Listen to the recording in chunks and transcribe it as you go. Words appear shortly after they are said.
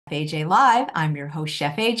AJ Live. I'm your host,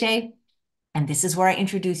 Chef AJ, and this is where I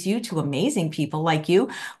introduce you to amazing people like you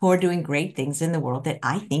who are doing great things in the world that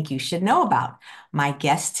I think you should know about. My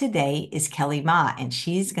guest today is Kelly Mah, and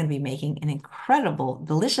she's going to be making an incredible,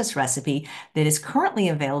 delicious recipe that is currently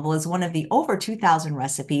available as one of the over 2,000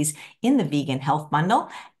 recipes in the Vegan Health Bundle.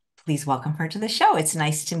 Please welcome her to the show. It's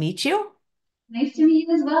nice to meet you. Nice to meet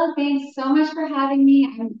you as well. Thanks so much for having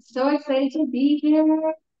me. I'm so excited to be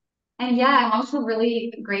here. And yeah, I'm also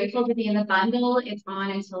really grateful to be in the bundle. It's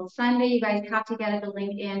on until Sunday. You guys have to get it, the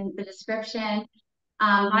link in the description.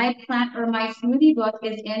 My plant or my smoothie book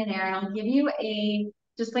is in there, and I'll give you a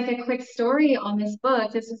just like a quick story on this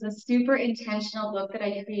book. This is a super intentional book that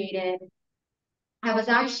I created. I was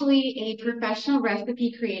actually a professional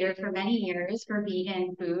recipe creator for many years for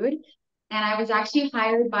vegan food. And I was actually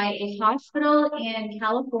hired by a hospital in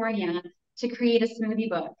California to create a smoothie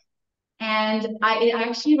book. And it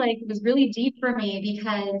actually like was really deep for me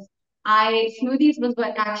because I smoothies was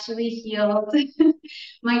what actually healed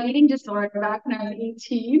my eating disorder back when I was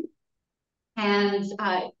 18. And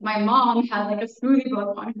my mom had like a smoothie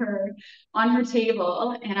book on her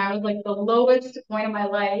table, and I was like the lowest point of my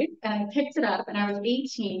life, and I picked it up, and I was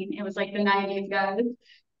 18. It was like the 90s, guys.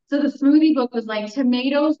 So the smoothie book was like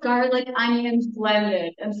tomatoes, garlic, onions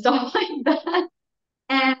blended and stuff like that.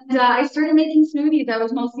 And I started making smoothies. I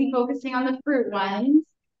was mostly focusing on the fruit ones,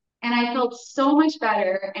 and I felt so much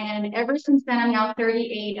better. And ever since then, I'm now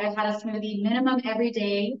 38. I've had a smoothie minimum every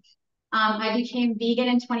day. I became vegan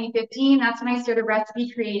in 2015. That's when I started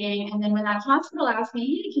recipe creating. And then when that hospital asked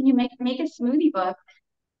me, hey, can you make a smoothie book?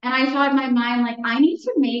 And I thought in my mind, like, I need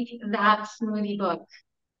to make that smoothie book.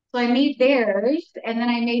 So I made theirs and then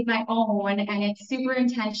I made my own. And it's super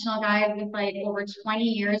intentional, guys, with like over 20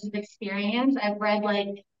 years of experience. I've read like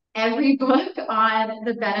every book on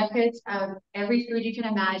the benefits of every food you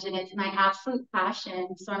can imagine. It's my absolute passion.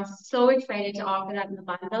 So I'm so excited to offer that in the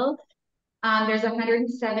bundle. There's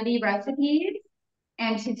 170 recipes.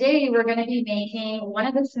 And today we're going to be making one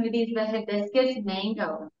of the smoothies, the hibiscus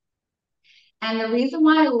mango. And the reason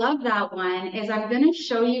why I love that one is I'm going to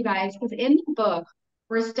show you guys, because in the book,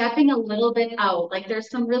 we're stepping a little bit out. Like there's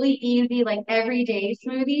some really easy, like everyday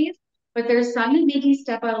smoothies, but there's some that make you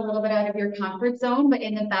step out a little bit out of your comfort zone, but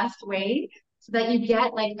in the best way, so that you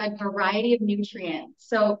get like a variety of nutrients.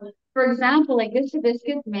 So for example, like this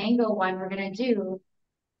hibiscus mango one we're going to do,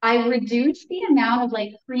 I reduced the amount of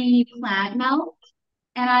like creamy plant milk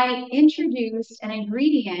and I introduced an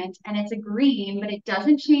ingredient and it's a green, but it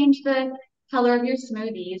doesn't change the color of your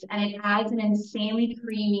smoothies and it adds an insanely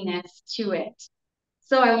creaminess to it.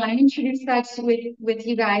 So I want to introduce that with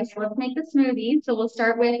you guys. So let's make the smoothie. So we'll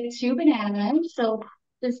start with 2 bananas. So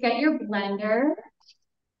just get your blender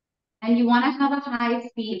and you want to have a high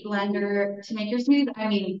speed blender to make your smoothie. I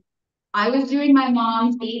mean, I was doing my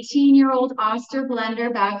mom's 18-year-old Oster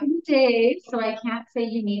blender back in the day, so I can't say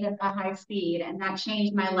you need a high speed, and that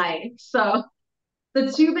changed my life. So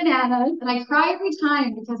the 2 bananas, and I cry every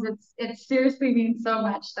time because it seriously means so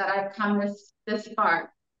much that I've come this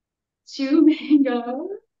far. 2 mangoes,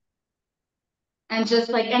 and just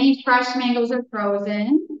like any fresh mangoes are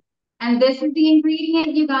frozen. And this is the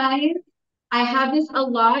ingredient, you guys. I have this a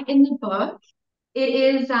lot in the book. It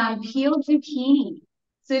is peeled zucchini.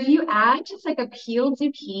 So if you add just like a peeled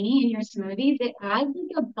zucchini in your smoothies, it adds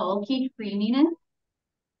like a bulky creaminess.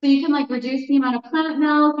 So you can like reduce the amount of plant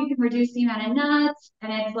milk, you can reduce the amount of nuts,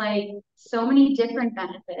 and it's like so many different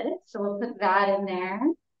benefits. So we'll put that in there.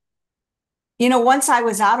 You know, once I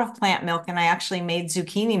was out of plant milk and I actually made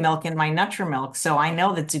zucchini milk in my Nutri-Milk, so I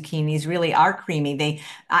know that zucchinis really are creamy.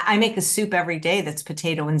 I make a soup every day that's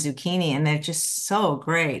potato and zucchini, and they're just so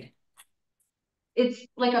great. It's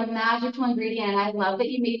like a magical ingredient. I love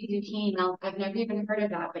that you made zucchini milk. I've never even heard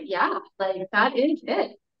of that, but yeah, like that is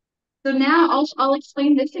it. So now I'll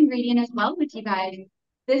explain this ingredient as well with you guys.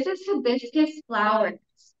 This is hibiscus flowers.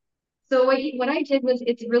 So what I did was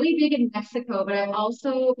it's really big in Mexico, but I've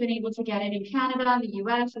also been able to get it in Canada, the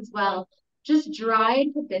US as well. Just dried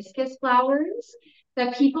hibiscus flowers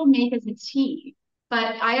that people make as a tea.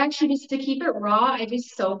 But I actually just to keep it raw, I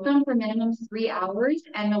just soak them for minimum 3 hours,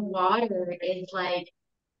 and the water is like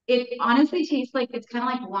it honestly tastes like it's kind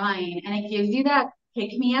of like wine, and it gives you that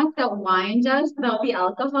pick me up that wine does without the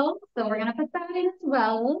alcohol. So we're gonna put that in as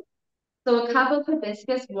well. So a cup of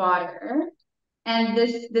hibiscus water. And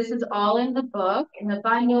this is all in the book, in the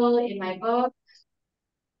bundle, in my book.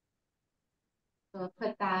 So I'll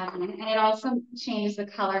put that in. And it also changes the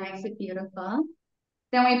color, makes it beautiful.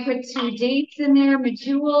 Then we put 2 dates in there,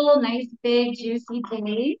 medjool, nice big juicy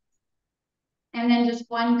dates. And then just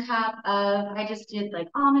 1 cup of, I just did like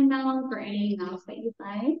almond milk or anything else that you'd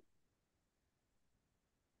like.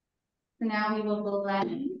 So now we will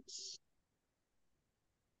blend.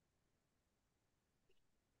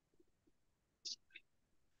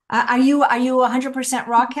 Are you 100%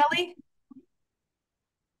 raw, Kelly?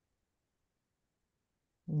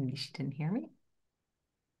 She didn't hear me.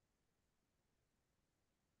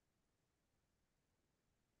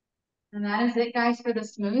 And that is it, guys, for the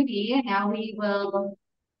smoothie. And now we will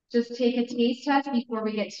just take a taste test before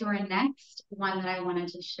we get to our next one that I wanted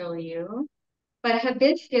to show you. But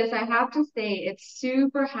hibiscus, I have to say, it's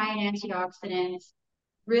super high in antioxidants,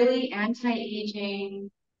 really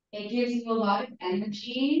anti-aging. It gives you a lot of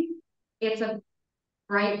energy. It's a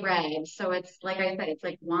bright red, so it's like I said, it's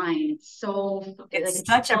like wine. It's so like It's it's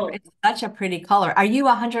such a full. it's such a pretty color. Are you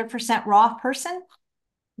 100% raw person?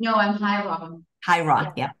 No, I'm high raw. High Yeah,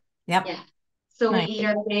 raw. Yep. Yep. yeah. So we Nice. eat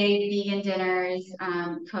our big vegan dinners,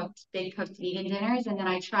 big cooked vegan dinners, and then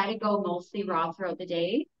I try to go mostly raw throughout the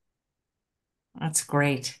day. That's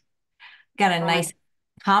great. Got a Oh my nice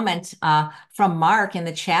comment from Mark in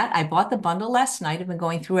the chat. I bought the bundle last night. I've been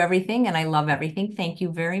going through everything and I love everything. Thank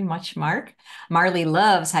you very much, Mark. Marley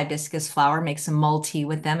loves hibiscus flower, makes a mulled tea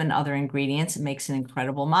with them and other ingredients. It makes an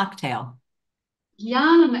incredible mocktail.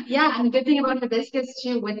 Yum. Yeah, and the good thing about hibiscus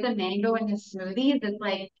too, with the mango and the smoothies, is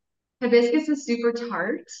like hibiscus is super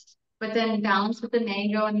tart, but then balanced with the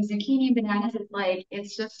mango and the zucchini and bananas,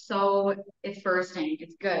 it's just so it's bursting.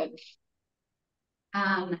 It's good.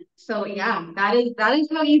 So yeah, that is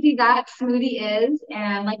how easy that smoothie is.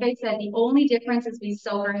 And like I said, the only difference is we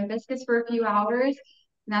soak our hibiscus for a few hours.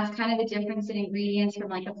 And that's kind of the difference in ingredients from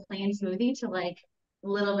like a plain smoothie to like a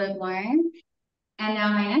little bit more. And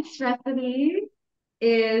now my next recipe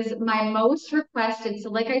is my most requested. So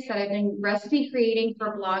like I said, I've been recipe creating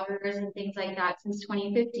for bloggers and things like that since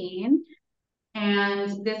 2015.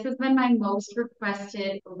 And this has been my most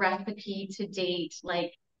requested recipe to date.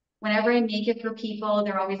 Like whenever I make it for people,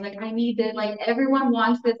 they're always like, I need this. Like everyone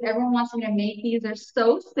wants this. Everyone wants me to make these. They're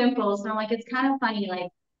so simple. So I'm like, it's kind of funny. Like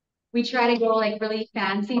we try to go like really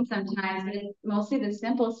fancy sometimes, but it's mostly the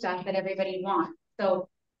simple stuff that everybody wants. So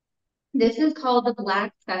this is called the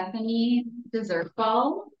Black Sesame dessert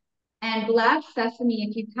ball. And black sesame,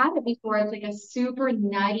 if you've had it before, it's like a super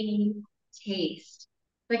nutty taste.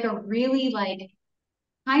 Like a really like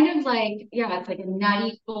kind of like, yeah, it's like a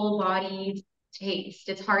nutty, full-bodied taste.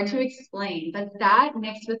 It's hard to explain, but that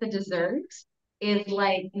mixed with the dessert is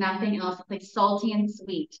like nothing else. It's like salty and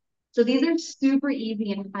sweet. So these are super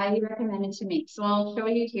easy and highly recommended to make. So I'll show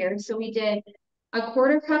you here. So we did a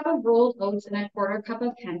quarter cup of rolled oats and a quarter cup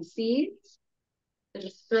of hemp seeds. So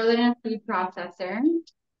just throw it in a food processor.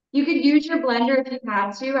 You could use your blender if you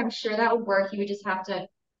had to. I'm sure that would work. You would just have to,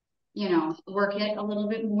 work it a little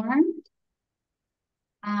bit more.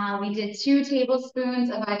 We did 2 tablespoons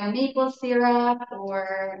of either maple syrup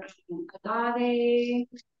or agave.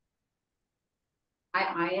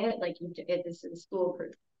 I it like this is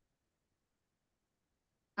foolproof.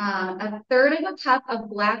 A third of a cup of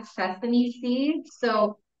black sesame seeds.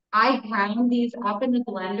 So I ground these up in the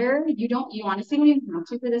blender. You honestly don't even have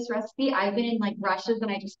to for this recipe. I've been in like rushes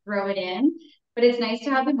and I just throw it in, but it's nice to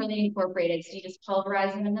have them really incorporated. So you just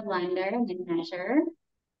pulverize them in the blender and then measure.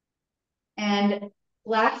 And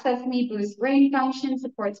black sesame boosts brain function,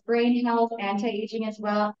 supports brain health, anti-aging as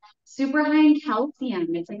well. Super high in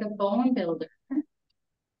calcium. It's like a bone builder.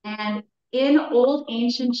 And in old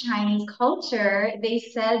ancient Chinese culture, they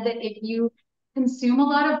said that if you consume a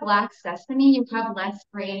lot of black sesame, you have less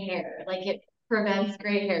gray hair. Like it prevents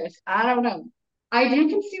gray hairs. I don't know. I do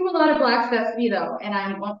consume a lot of black sesame though, and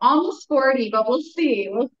I'm almost 40, but we'll see.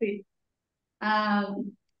 We'll see.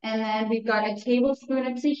 And then we've got a tablespoon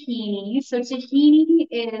of tahini. So tahini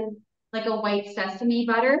is like a white sesame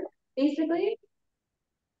butter, basically.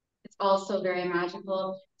 It's also very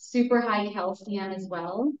magical, super high calcium as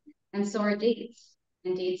well. And so are dates.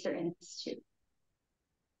 And dates are in this too.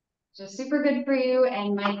 So super good for you.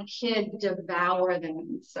 And my kids devour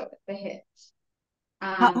them. So it's a hit.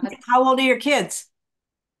 How, Um, a, how old are your kids?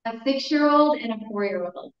 a 6-year-old and a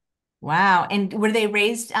 4-year-old. Wow. And were they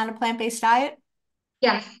raised on a plant-based diet?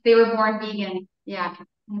 Yes, they were born vegan. Yeah,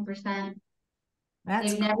 100%.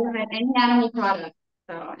 That's They've cool. never had any animal products.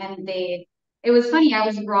 So, it was funny. I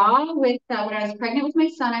was raw when I was pregnant with my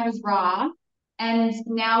son, I was raw. And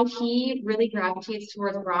now he really gravitates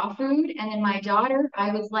towards raw food. And then my daughter,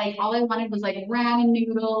 I was like, all I wanted was like ramen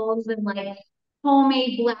noodles and like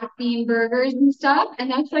homemade black bean burgers and stuff. And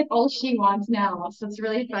that's like all she wants now. So it's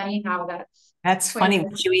really funny how that's That's quite, funny.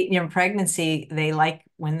 What you eat in your pregnancy, they like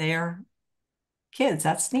when they're kids.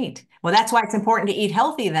 That's neat. Well, that's why it's important to eat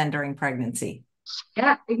healthy then during pregnancy.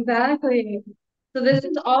 yeah, exactly. So this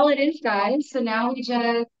is all it is, guys. So now we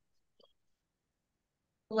just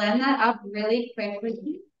blend that up really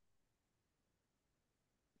quickly.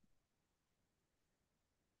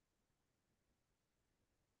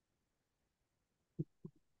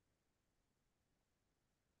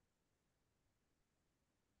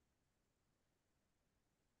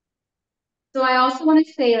 So I also want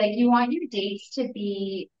to say, like, you want your dates to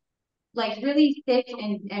be like really thick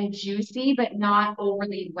and juicy, but not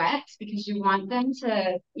overly wet because you want them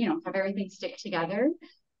to, have everything stick together.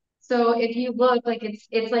 So if you look like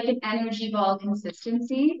it's like an energy ball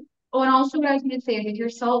consistency. Oh, and also what I was going to say is if you're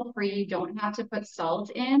salt free, you don't have to put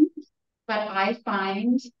salt in. But I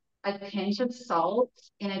find a pinch of salt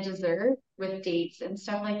in a dessert with dates and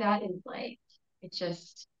stuff like that is like it's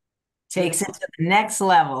just Takes it beautiful. to the next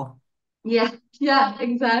level. Yeah, yeah,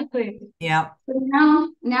 exactly. Yep.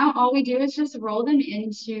 So now all we do is just roll them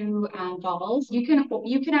into balls. You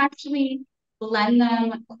can actually blend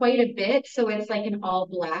them quite a bit, so it's like an all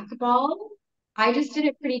black ball. I just did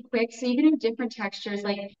it pretty quick, so you can have different textures.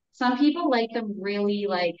 Like some people like them really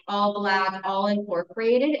like all black, all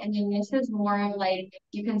incorporated, and then this is more of like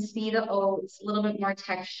you can see the oats, a little bit more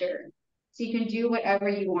texture. So you can do whatever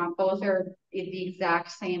you want. Both are the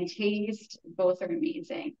exact same taste. Both are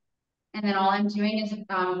amazing. And then all I'm doing is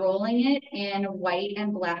rolling it in white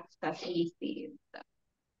and black sesame seeds.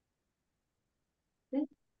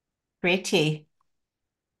 Pretty.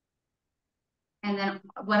 And then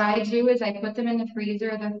what I do is I put them in the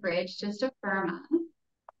freezer or the fridge just to firm up.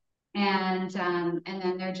 And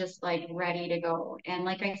then they're just like ready to go. And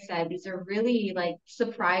like I said, these are really like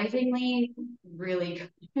surprisingly really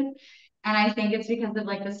good. And I think it's because of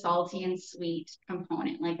like the salty and sweet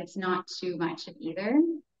component. Like it's not too much of either.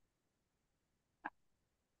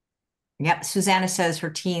 Yep. Susanna says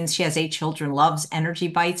her teens, she has 8 children, loves energy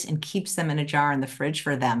bites and keeps them in a jar in the fridge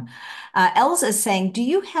for them. Elsa is saying, do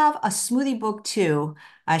you have a smoothie book too?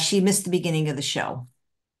 She missed the beginning of the show.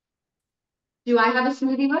 Do I have a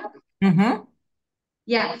smoothie book? Mm-hmm.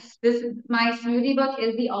 Yes, this is my smoothie book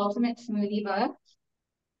is the ultimate smoothie book.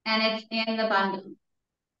 And it's in the bundle.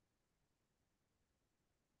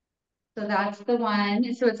 So that's the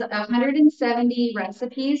one. So it's 170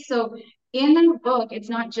 recipes. So in the book, it's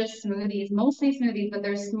not just smoothies, mostly smoothies, but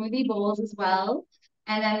there's smoothie bowls as well.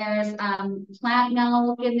 And then there's plant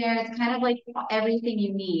milk in there. It's kind of like everything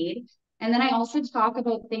you need. And then I also talk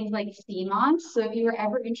about things like seamoss. So if you were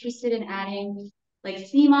ever interested in adding like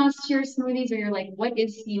seamoss to your smoothies, or you're like, what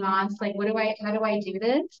is seamoss? Like, how do I do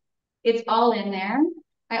this? It's all in there.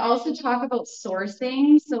 I also talk about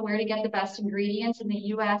sourcing, so where to get the best ingredients in the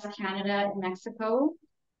US, Canada, and Mexico,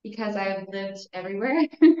 because I've lived everywhere.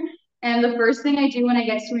 And the first thing I do when I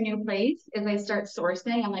get to a new place is I start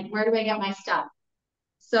sourcing. I'm like, where do I get my stuff?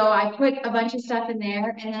 So I put a bunch of stuff in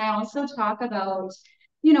there. And then I also talk about,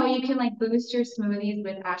 you can like boost your smoothies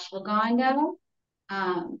with ashwagandha,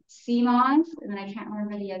 seamoss, and then I can't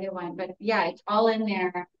remember the other one, but yeah, it's all in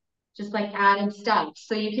there, just like added stuff.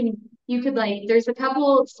 So you could like, there's a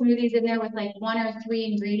couple smoothies in there with like 1 or 3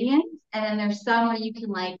 ingredients, and then there's some where you could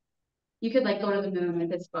like go to the moon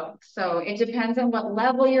with this book. So it depends on what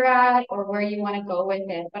level you're at or where you want to go with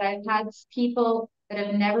it. But I've had people that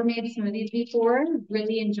have never made smoothies before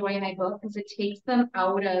really enjoy my book because it takes them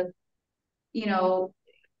out of you know,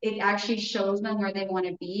 it actually shows them where they want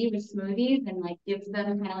to be with smoothies and like gives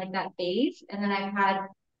them kind of like that base. And then I've had,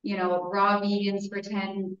 raw vegans for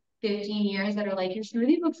 10, 15 years that are like, your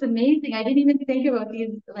smoothie book's amazing. I didn't even think about these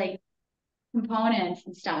like components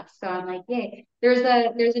and stuff. So I'm like, yay. There's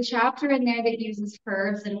a chapter in there that uses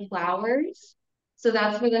herbs and flowers. So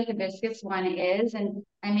that's where the hibiscus one is. And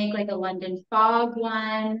I make like a London fog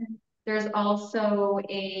one. There's also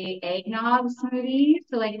a eggnog smoothie.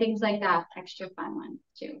 So like things like that, extra fun ones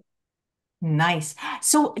too. Nice.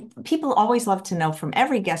 So people always love to know from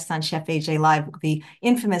every guest on Chef AJ Live the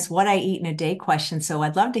infamous what I eat in a day question. So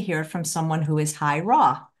I'd love to hear it from someone who is high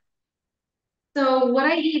raw. So what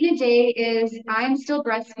I eat in a day is I'm still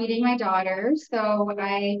breastfeeding my daughter. So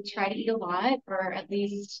I try to eat a lot or at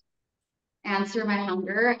least answer my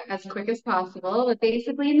hunger as quick as possible. But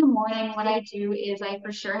basically, in the morning, what I do is I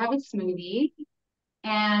for sure have a smoothie,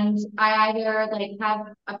 and I either like have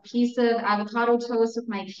a piece of avocado toast with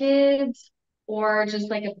my kids, or just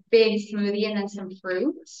like a big smoothie and then some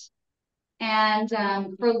fruit. And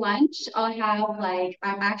for lunch, I'll have like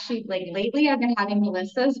I'm actually like lately I've been having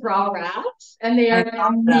Melissa's raw wraps, and they I are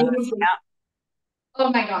love those. amazing. Oh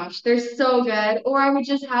my gosh, they're so good. Or I would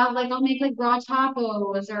just have like I'll make like raw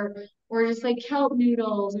tacos or just like kelp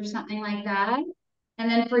noodles or something like that. And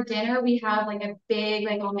then for dinner we have like a big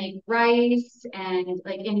like I'll make rice and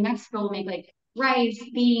like in Mexico we'll make like rice,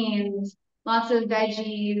 beans. lots of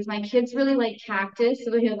veggies. My kids really like cactus,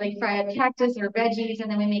 so we have like fried cactus or veggies, and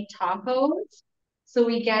then we make tacos. So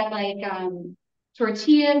we get like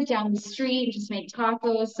tortillas down the street and just make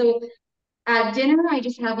tacos. So at dinner, I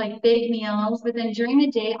just have like big meals, but then during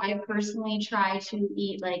the day, I personally try to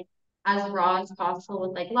eat like as raw as possible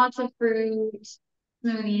with like lots of fruit,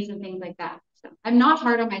 smoothies, and things like that. So I'm not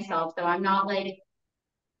hard on myself, though. I'm not like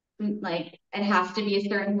it has to be a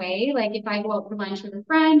certain way. Like if I go out for lunch with a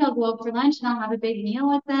friend, I'll go out for lunch and I'll have a big meal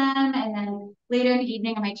with them. And then later in the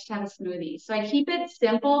evening, I might just have a smoothie. So I keep it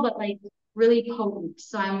simple, but like really potent.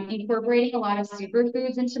 So I'm incorporating a lot of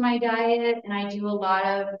superfoods into my diet and I do a lot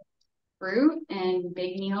of fruit and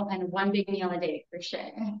big meal and one big meal a day for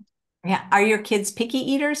sure. Yeah. Are your kids picky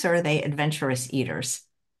eaters or are they adventurous eaters?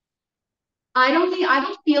 I don't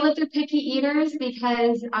feel that they're picky eaters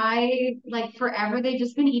because I like forever they've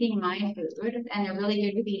just been eating my food and they're really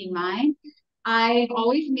good with eating mine. I've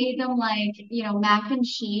always made them like, mac and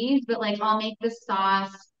cheese, but like I'll make the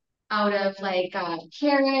sauce out of like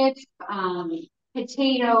carrots,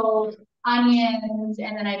 potatoes, onions,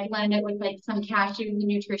 and then I blend it with like some cashews and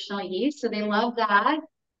nutritional yeast. So they love that.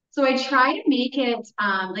 So I try to make it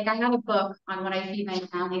like I have a book on what I feed my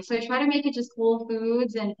family. So I try to make it just whole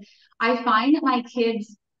foods and I find that my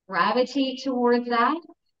kids gravitate towards that.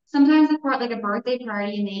 Sometimes if we're at like a birthday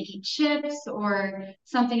party and they eat chips or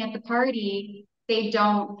something at the party, they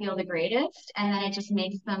don't feel the greatest. And then it just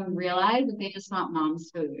makes them realize that they just want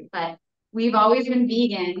mom's food. But we've always been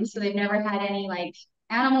vegan, so they've never had any like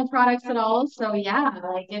animal products at all. So yeah,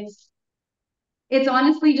 like it's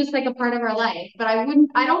honestly just like a part of our life. But I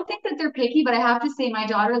don't think that they're picky, but I have to say my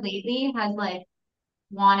daughter lately has like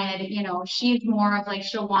wanted, she's more of like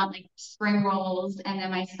she'll want like spring rolls, and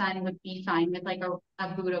then my son would be fine with like a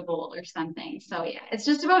Buddha bowl or something. So yeah, it's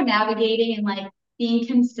just about navigating and like being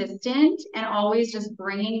consistent and always just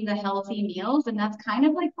bringing the healthy meals, and that's kind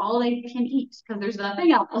of like all they can eat because there's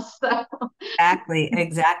nothing else. So Exactly,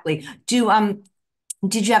 exactly.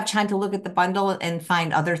 Did you have time to look at the bundle and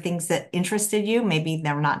find other things that interested you? Maybe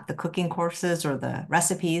they're not the cooking courses or the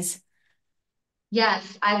recipes.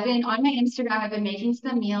 yes, I've been on my Instagram, I've been making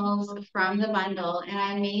some meals from the bundle, and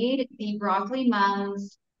I made the broccoli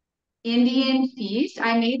mums Indian feast.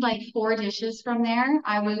 I made like four dishes from there.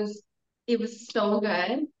 It was so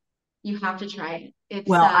good. You have to try it. It's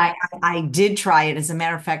Well, I did try it. As a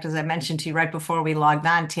matter of fact, as I mentioned to you right before we logged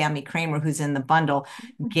on, Tammy Kramer, who's in the bundle,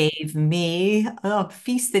 gave me a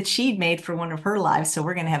feast that she'd made for one of her lives. So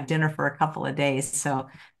we're going to have dinner for a couple of days. So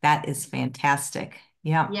that is fantastic.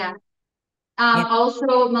 Yeah. yeah. Yeah.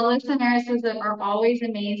 Also, Melissa Maris's are always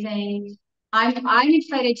amazing. I'm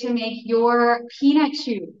excited to make your peanut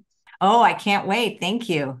chews. Oh, I can't wait. Thank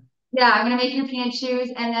you. Yeah, I'm gonna make your peanut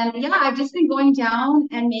chews, and then yeah, I've just been going down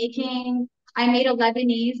and making. I made a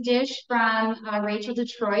Lebanese dish from Rachel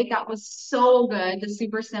Detroit that was so good, the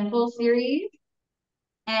Super Simple series.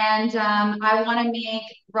 And I want to make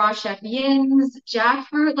raw chef yins,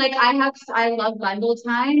 jackfruit. I love bundle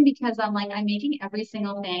time because I'm making every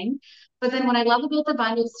single thing. But then what I love about the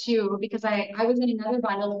bundles too, because I was in another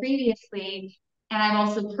bundle previously, and I've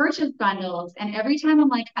also purchased bundles. And every time I'm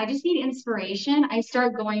like, I just need inspiration, I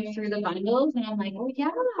start going through the bundles, and I'm like, oh yeah,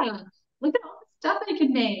 look at all the stuff I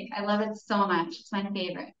could make. I love it so much. It's my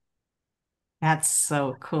favorite. That's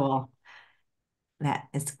so cool. That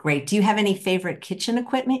is great. Do you have any favorite kitchen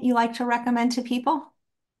equipment you like to recommend to people?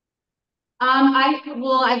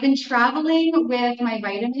 I've been traveling with my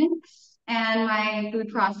vitamins and my food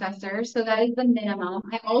processor, so that is the minimum.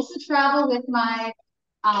 I also travel with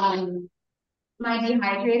um my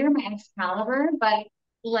dehydrator, my Excalibur, but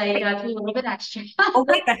like that's a little bit extra. Oh,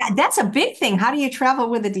 wait, but that's a big thing. How do you travel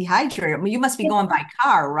with a dehydrator? I mean, you must be going by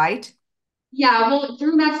car, right? Yeah, well,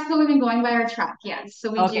 through Mexico, we've been going by our truck, yes.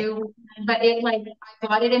 So we Okay. do, but I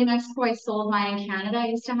bought it in Mexico. I sold mine in Canada. I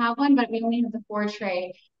used to have one, but we only have the four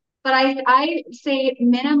tray. But I say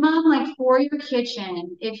minimum, like for your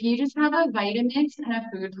kitchen, if you just have a Vitamix and a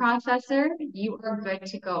food processor, you are good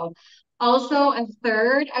to go. Also, a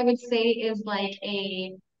third, I would say, is like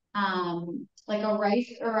a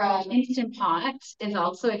rice or a instant pot is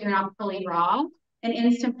also if you're not fully raw. An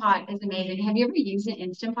instant pot is amazing. Have you ever used an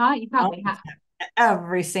instant pot? You Oh, probably have,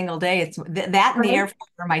 every single day. It's that and the right? air fryer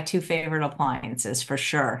are my two favorite appliances for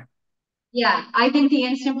sure. Yeah, I think the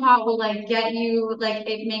Instant Pot will like get you like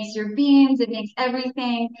it makes your beans, it makes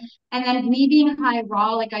everything. And then me being high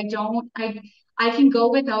raw, like I can go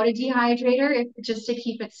without a dehydrator if just to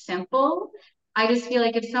keep it simple. I just feel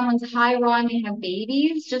like if someone's high raw and they have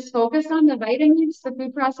babies, just focus on the vitamins, the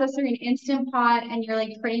food processor, and Instant Pot, and you're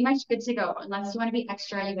like pretty much good to go. Unless you want to be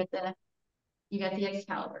extra, you get the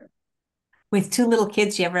Excalibur. With two little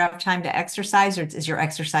kids, do you ever have time to exercise, or is your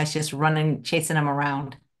exercise just running, chasing them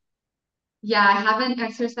around? Yeah, I haven't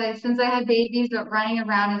exercised since I had babies, but running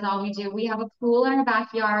around is all we do. We have a pool in our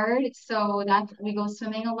backyard, so that's we go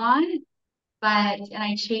swimming a lot. And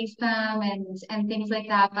I chase them and things like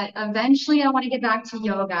that. But eventually I want to get back to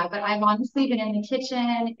yoga. But I've honestly been in the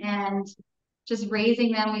kitchen and just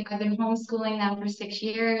raising them. I've been homeschooling them for 6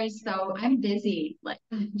 years, so I'm busy, like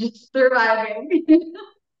just surviving.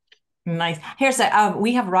 Nice. Here's a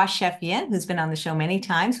we have Ross Chef Yin, who's been on the show many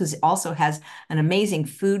times, who's also has an amazing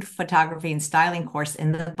food photography and styling course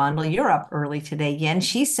in the bundle. You're up early today, Yin.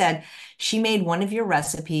 She said she made one of your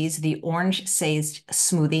recipes, the orange sage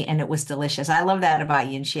smoothie, and it was delicious. I love that about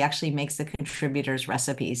Yin. She actually makes the contributors'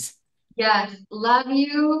 recipes. Yes, love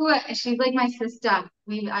you. She's like my sister.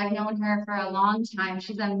 I've known her for a long time.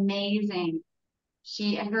 She's amazing.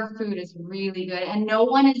 Her food is really good, and no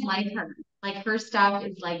one is like her. Like her stuff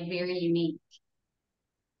is like very unique.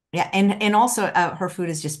 Yeah, and also her food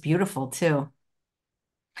is just beautiful too.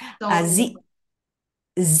 So Z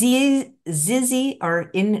Zizzy or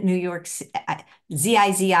in New York,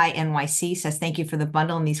 ZIZINYC says, thank you for the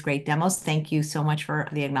bundle and these great demos. Thank you so much for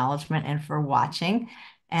the acknowledgement and for watching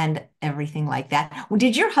and everything like that. Well,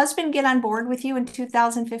 did your husband get on board with you in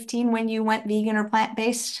 2015 when you went vegan or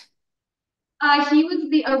plant-based? he was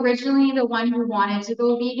the originally the one who wanted to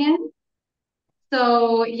go vegan.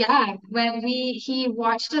 So yeah, when we he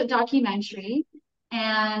watched a documentary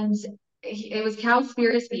and it was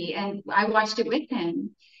Cowspiracy and I watched it with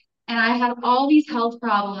him. And I had all these health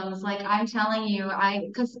problems. Like I'm telling you,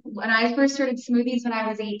 because when I first started smoothies when I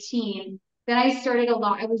was 18, then I started a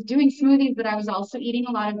lot. I was doing smoothies, but I was also eating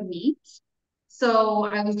a lot of meat. So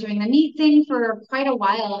I was doing the meat thing for quite a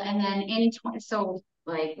while. And then so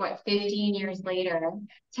like what, 15 years later,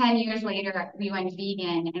 10 years later, we went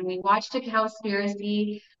vegan and we watched a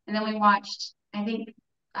cowspiracy. And then we watched, I think,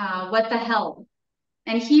 What the Hell?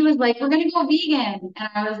 And he was like, "We're gonna go vegan." And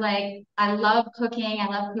I was like, "I love cooking.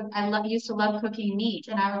 Used to love cooking meat."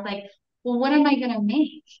 And I was like, "Well, what am I gonna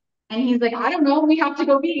make?" And he's like, "I don't know. We have to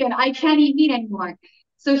go vegan. I can't eat meat anymore."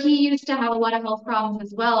 So he used to have a lot of health problems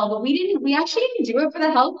as well, but we actually didn't do it for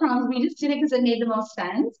the health problems. We just did it because it made the most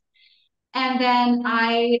sense. And then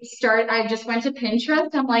I just went to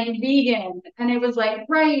Pinterest. I'm like vegan. And it was like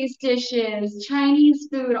rice dishes, Chinese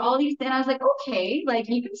food, all these. And I was like, okay, like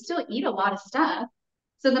you can still eat a lot of stuff.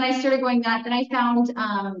 So then I started going that. Then I found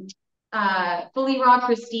Fully Raw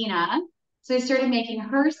Christina. So I started making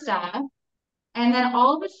her stuff. And then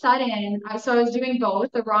all of a sudden, so I was doing both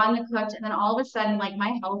the raw and the cooked. And then all of a sudden, like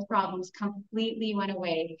my health problems completely went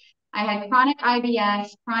away. I had chronic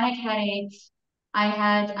IBS, chronic headaches. I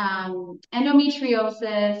had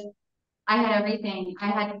endometriosis. I had everything. I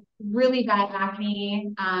had really bad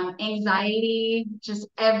acne, anxiety, just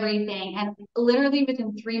everything. And literally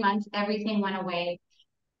within 3 months, everything went away.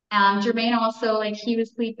 Jermaine also, like he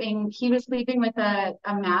was sleeping with a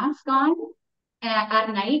mask on at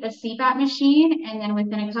night, a CPAP machine. And then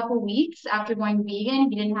within a couple weeks after going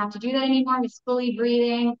vegan, he didn't have to do that anymore. He was fully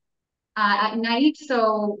breathing at night.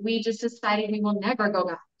 So we just decided we will never go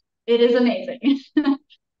back. It is amazing.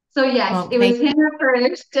 So yes, Well, it was him at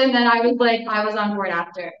first, and then I was like, I was on board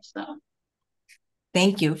after. So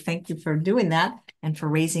thank you. Thank you for doing that and for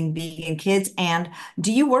raising vegan kids. And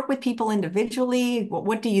do you work with people individually?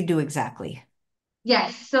 What do you do exactly?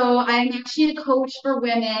 yes, so I'm actually a coach for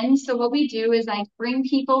women. So what we do is I bring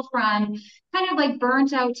people from kind of like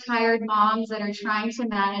burnt out, tired moms that are trying to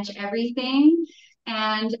manage everything,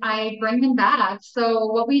 and I bring them back. So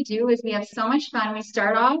what we do is we have so much fun. We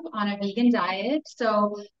start off on a vegan diet.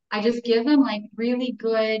 So I just give them like a really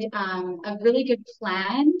good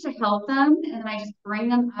plan to help them, and then I just bring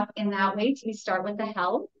them up in that way. So we start with the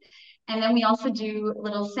health. And then we also do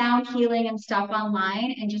little sound healing and stuff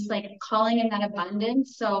online and just like calling in that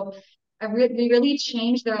abundance. So we really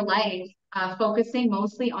change their life, focusing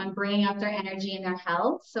mostly on bringing up their energy and their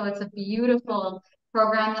health. So it's a beautiful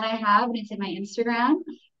program that I have, and it's in my Instagram.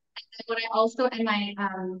 And what I also and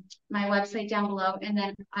my website down below. And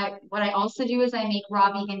then what I also do is I make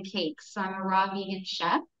raw vegan cakes. So I'm a raw vegan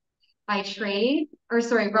chef by trade, or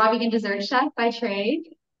sorry, raw vegan dessert chef by trade.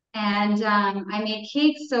 And I made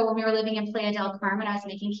cakes. So when we were living in Playa del Carmen, I was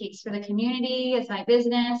making cakes for the community as my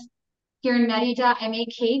business. Here in Merida, I make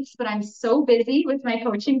cakes, but I'm so busy with my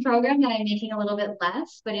coaching program that I'm making a little bit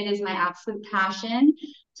less. But it is my absolute passion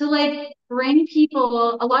to like bring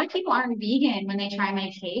people. A lot of people aren't vegan when they try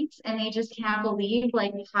my cakes, and they just can't believe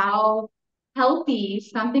like how healthy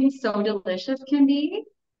something so delicious can be.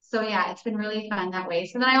 So yeah, it's been really fun that way.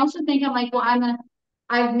 So then I also think I'm like, well,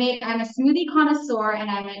 I'm a smoothie connoisseur and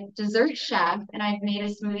I'm a dessert chef and I've made a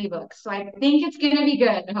smoothie book. So I think it's gonna be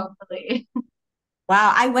good, hopefully.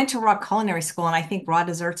 Wow, I went to raw culinary school and I think raw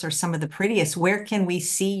desserts are some of the prettiest. Where can we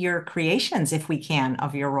see your creations if we can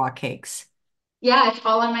of your raw cakes? Yeah, it's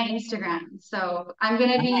all on my Instagram. So I'm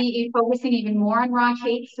gonna be focusing even more on raw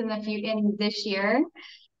cakes in this year.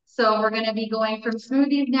 So we're gonna be going from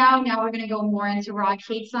smoothies now. Now we're gonna go more into raw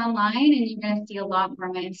cakes online, and you're gonna see a lot more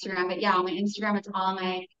on my Instagram. But yeah, on my Instagram, it's all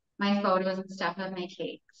my photos and stuff of my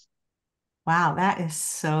cakes. Wow, that is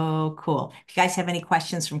so cool. If you guys have any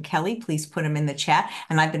questions from Kelly, please put them in the chat.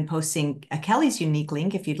 And I've been posting Kelly's unique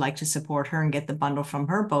link if you'd like to support her and get the bundle from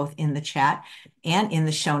her, both in the chat and in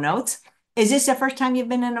the show notes. Is this the first time you've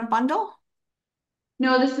been in a bundle?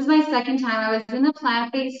 No, this is my second time. I was in the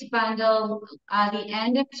plant-based bundle the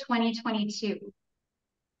end of 2022.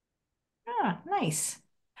 Ah, nice.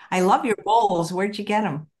 I love your bowls. Where'd you get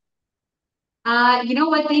them? You know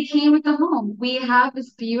what? They came with the home. We have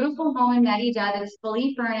this beautiful home in Merida that's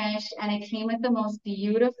fully furnished, and it came with the most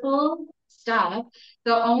beautiful stuff.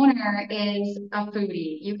 The owner is a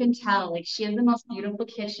foodie. You can tell, like, she has the most beautiful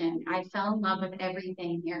kitchen. I fell in love with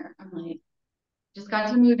everything here. I'm like, just got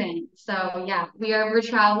to move in. So yeah, we're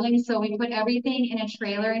traveling. So we put everything in a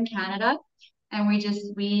trailer in Canada, and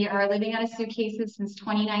we are living out of suitcases since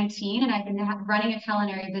 2019, and I've been running a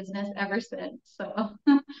culinary business ever since. So.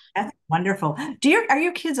 That's wonderful. Are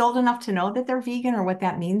your kids old enough to know that they're vegan or what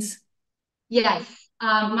that means? Yes.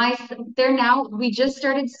 They're now, we just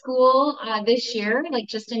started school this year, like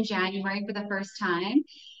just in January for the first time.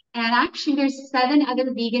 And actually, there's seven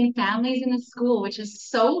other vegan families in the school, which is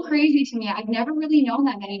so crazy to me. I've never really known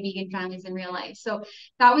that many vegan families in real life. So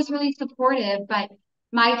that was really supportive. But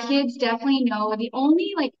my kids definitely know the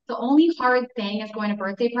only hard thing is going to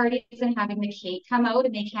birthday parties and having the cake come out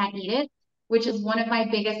and they can't eat it, which is one of my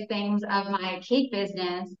biggest things of my cake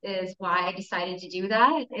business is why I decided to do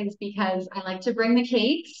that is because I like to bring the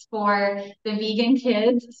cakes for the vegan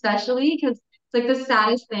kids, especially because it's like the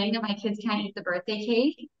saddest thing that my kids can't eat the birthday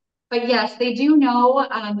cake. But yes, they do know.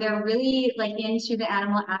 They're really like into the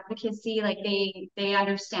animal advocacy. Like they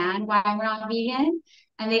understand why we're not vegan,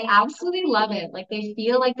 and they absolutely love it. Like they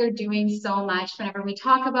feel like they're doing so much whenever we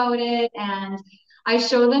talk about it, and I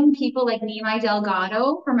show them people like Nimai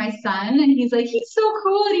Delgado for my son, and he's like, he's so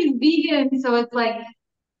cool and he's vegan. So it's like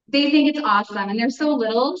they think it's awesome, and they're so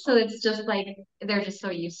little, so it's just like they're just so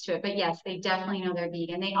used to it. But yes, they definitely know they're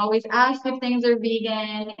vegan. They always ask if things are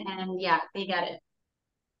vegan, and yeah, they get it.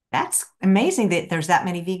 That's amazing that there's that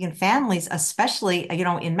many vegan families, especially,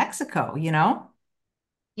 in Mexico, you know?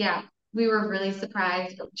 Yeah, we were really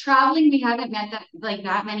surprised. Traveling, we haven't met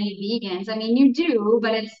that many vegans. I mean, you do,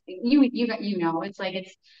 but it's like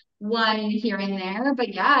it's one here and there.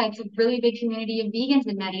 But yeah, it's a really big community of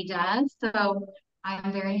vegans in Merida. So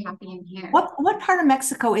I'm very happy I'm here. What part of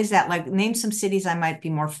Mexico is that? Like, name some cities I might be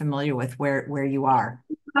more familiar with where you are.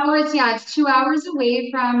 Hours, yeah, it's 2 hours away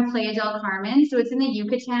from Playa del Carmen, so it's in the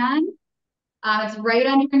Yucatan. It's right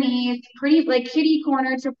underneath, pretty like kitty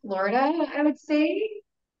corner to Florida, I would say.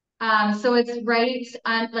 So it's right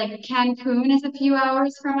on like Cancun is a few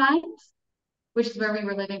hours from us, which is where we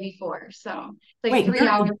were living before. So it's like Wait, 3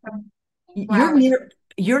 hours from four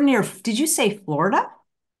you're hours, near, did you say Florida?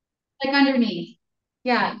 like underneath.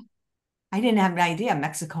 Yeah. I didn't have an idea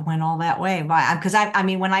Mexico went all that way. Why? Because I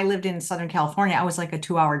mean, when I lived in Southern California, I was like a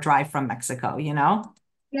 2 hour drive from Mexico, you know?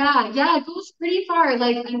 Yeah, yeah, it goes pretty far.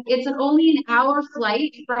 Like it's only an hour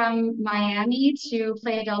flight from Miami to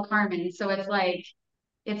Playa del Carmen. So it's like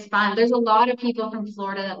it's fun. There's a lot of people from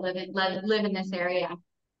Florida that live in this area.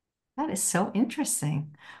 That is so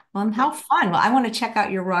interesting. Well, and Yeah. how fun. Well, I want to check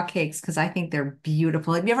out your raw cakes because I think they're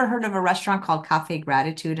beautiful. Have you ever heard of a restaurant called Cafe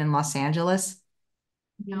Gratitude in Los Angeles?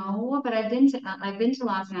 No, but I've been to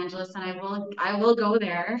Los Angeles and I will go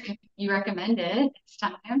there if you recommend it next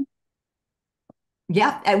time.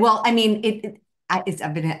 Yeah. Well, I mean,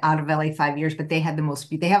 I've been out of LA 5 years, but they have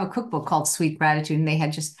a cookbook called Sweet Gratitude, and they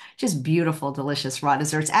had just beautiful, delicious raw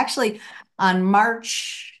desserts. Actually, on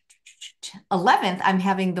March 11th, I'm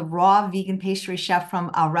having the raw vegan pastry chef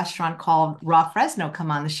from a restaurant called Raw Fresno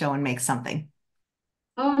come on the show and make something.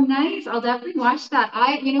 Oh, nice. I'll definitely watch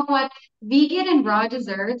that. You know what? Vegan and raw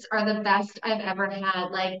desserts are the best I've ever had.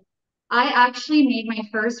 Like, I actually made my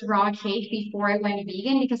first raw cake before I went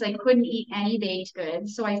vegan because I couldn't eat any baked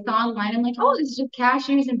goods. So I saw online, I'm like, oh, this is just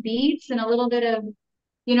cashews and beets and a little bit of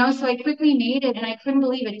so I quickly made it and I couldn't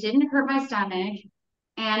believe it didn't hurt my stomach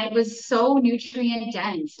and it was so nutrient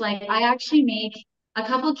dense. Like I actually make a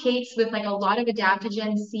couple cakes with like a lot of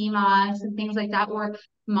adaptogens, seamoss and things like that where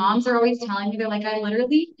moms are always telling me they're like, I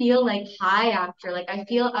literally feel like high after, like I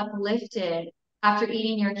feel uplifted. after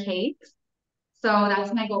eating your cakes. So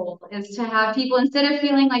that's my goal is to have people instead of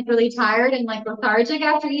feeling like really tired and like lethargic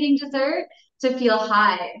after eating dessert to feel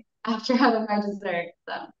high after having my dessert.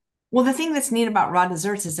 So Well, the thing that's neat about raw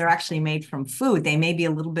desserts is they're actually made from food. They may be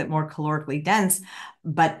a little bit more calorically dense,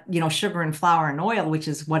 but sugar and flour and oil, which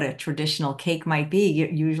is what a traditional cake might be,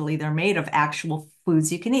 usually they're made of actual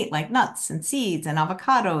foods you can eat, like nuts and seeds and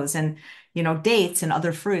avocados and, dates and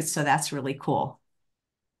other fruits. So that's really cool.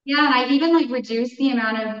 yeah, and I even like reduce the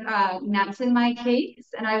amount of nuts in my cakes,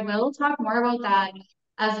 and I will talk more about that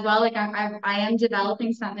as well. Like I am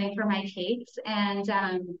developing something for my cakes, and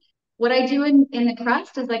what I do in the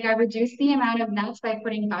crust is like I reduce the amount of nuts by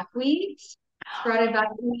putting buckwheat, sprouted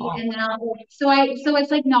buckwheat, Oh, and then so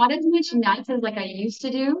it's like not as much nuts as like I used to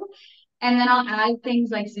do, and then I'll add things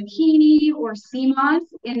like zucchini or seamoss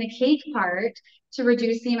in the cake part to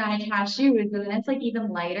reduce the amount of cashews, and then it's like even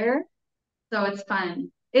lighter. So it's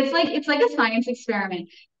fun. It's like a science experiment.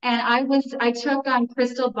 And I took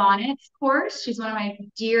Crystal Bonnet's course. She's one of my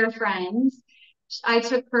dear friends. I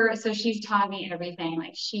took her, so she's taught me everything.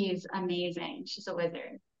 Like she's amazing. She's a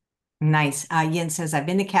wizard. nice. Yin says, I've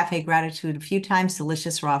been to Cafe Gratitude a few times,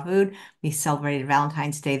 delicious raw food. We celebrated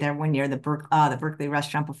Valentine's Day there one year, the Berkeley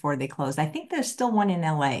restaurant before they closed. I think there's still one in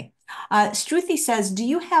LA. Struthi says, do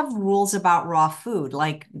you have rules about raw food?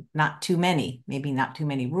 Like not too many, maybe not too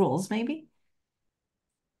many rules, maybe?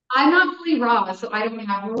 I'm not fully raw, so I don't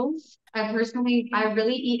have rules. I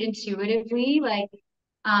really eat intuitively. Like,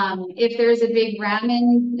 if there's a big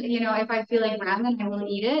ramen, if I feel like ramen, I will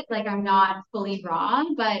eat it. Like, I'm not fully raw,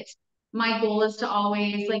 but my goal is to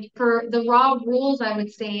always, like, for the raw rules, I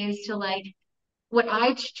would say is to like, what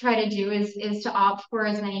I try to do is to opt for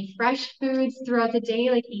as many fresh foods throughout the day,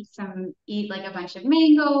 like eat like a bunch of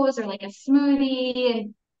mangoes or like a smoothie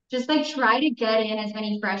and just like try to get in as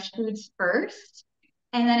many fresh foods first.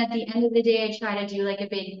 And then at the end of the day, I try to do like a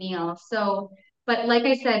big meal. So, but like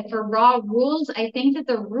I said, for raw rules, I think that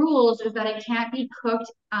the rules is that it can't be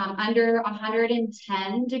cooked under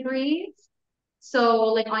 110 degrees. So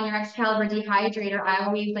like on your Excalibur dehydrator, I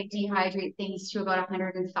always like dehydrate things to about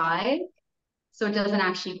 105 so it doesn't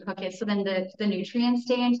actually cook it. So then the nutrients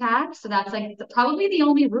stay intact. So that's like probably the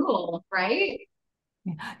only rule, right?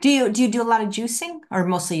 Do you do a lot of juicing or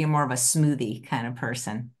mostly you're more of a smoothie kind of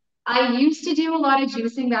person? I used to do a lot of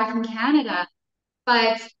juicing back in Canada,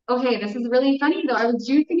 but okay, this is really funny though. I was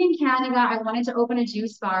juicing in Canada. I wanted to open a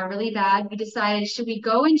juice bar really bad. We decided, should we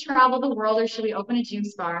go and travel the world or should we open a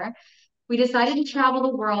juice bar? We decided to travel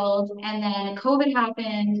the world and then COVID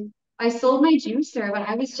happened. I sold my juicer, but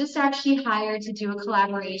I was just actually hired to do a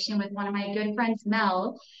collaboration with one of my good friends,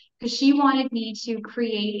 Mel, because she wanted me to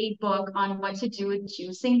create a book on what to do with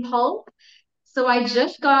juicing pulp. So I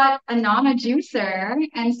just got a Nama juicer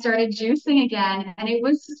and started juicing again. And I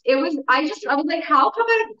was like, how come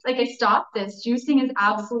I stopped this? Juicing is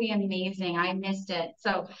absolutely amazing. I missed it.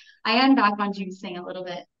 So I am back on juicing a little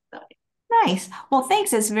bit. So. Nice. Well,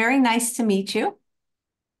 thanks. It's very nice to meet you.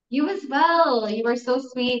 You as well. You are so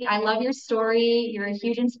sweet. I love your story. You're a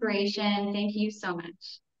huge inspiration. Thank you so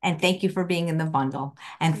much. And thank you for being in the bundle.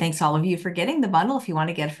 And thanks all of you for getting the bundle. If you want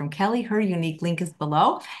to get it from Kelly, her unique link is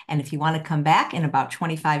below. And if you want to come back in about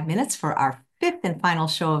 25 minutes for our fifth and final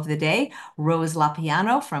show of the day, Rose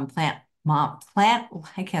Lapiano from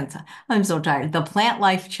I can't, I'm so tired. The Plant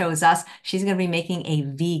Life chose us. She's going to be making a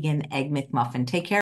vegan egg McMuffin. Take care.